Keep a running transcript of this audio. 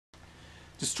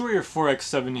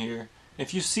Destroyer4x7 here.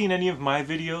 If you've seen any of my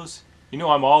videos, you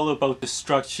know I'm all about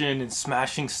destruction and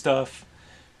smashing stuff,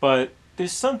 but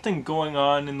there's something going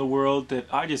on in the world that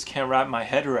I just can't wrap my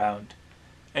head around.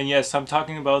 And yes, I'm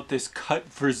talking about this cut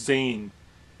for Zayn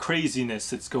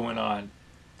craziness that's going on.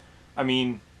 I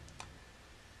mean,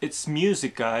 it's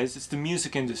music, guys. It's the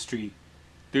music industry.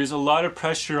 There's a lot of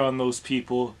pressure on those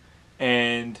people,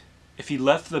 and if he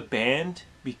left the band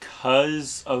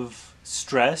because of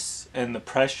stress and the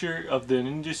pressure of the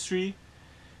industry,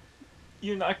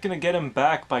 you're not gonna get him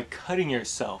back by cutting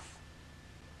yourself.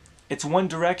 It's One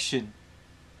Direction.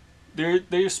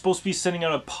 They're supposed to be sending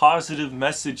out a positive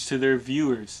message to their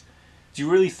viewers. Do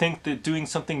you really think that doing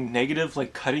something negative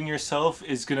like cutting yourself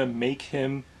is gonna make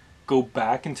him go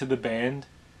back into the band?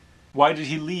 Why did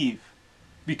he leave?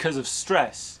 Because of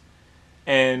stress.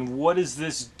 And what is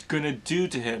this gonna do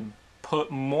to him? Put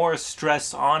more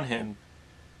stress on him.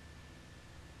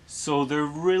 So there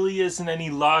really isn't any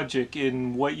logic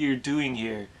in what you're doing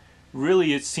here.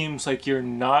 Really, it seems like you're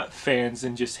not fans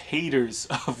and just haters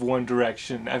of One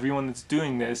Direction. Everyone that's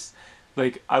doing this,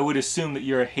 like, I would assume that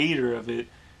you're a hater of it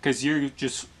because you're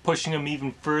just pushing them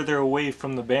even further away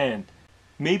from the band.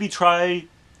 Maybe try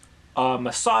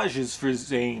massages for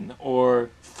Zayn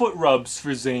or foot rubs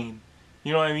for Zayn.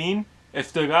 You know what I mean?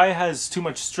 If the guy has too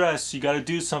much stress, you gotta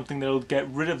do something that'll get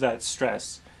rid of that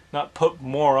stress, not put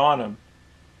more on him.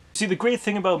 See, the great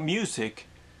thing about music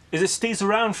is it stays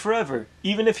around forever.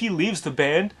 Even if he leaves the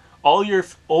band, all your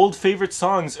old favorite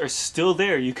songs are still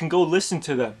there. You can go listen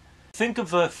to them. Think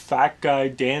of a fat guy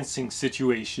dancing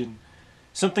situation.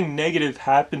 Something negative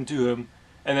happened to him,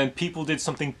 and then people did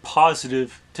something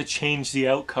positive to change the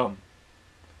outcome.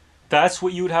 That's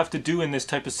what you would have to do in this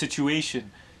type of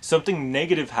situation. Something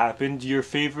negative happened, your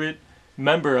favorite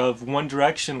member of One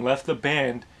Direction left the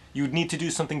band, you would need to do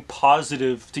something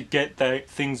positive to get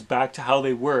things back to how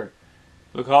they were.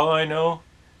 Look, all I know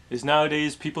is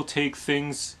nowadays people take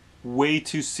things way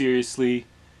too seriously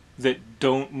that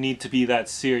don't need to be that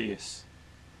serious.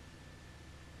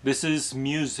 This is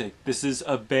music. This is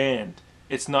a band.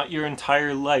 It's not your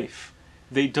entire life.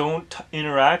 They don't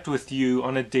interact with you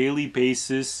on a daily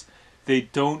basis. They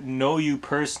don't know you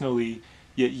personally,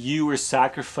 yet you are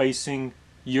sacrificing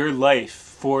your life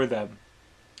for them,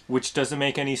 which doesn't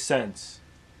make any sense.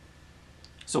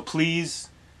 So please,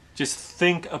 just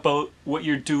think about what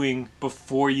you're doing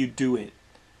before you do it,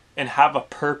 and have a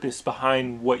purpose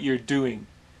behind what you're doing.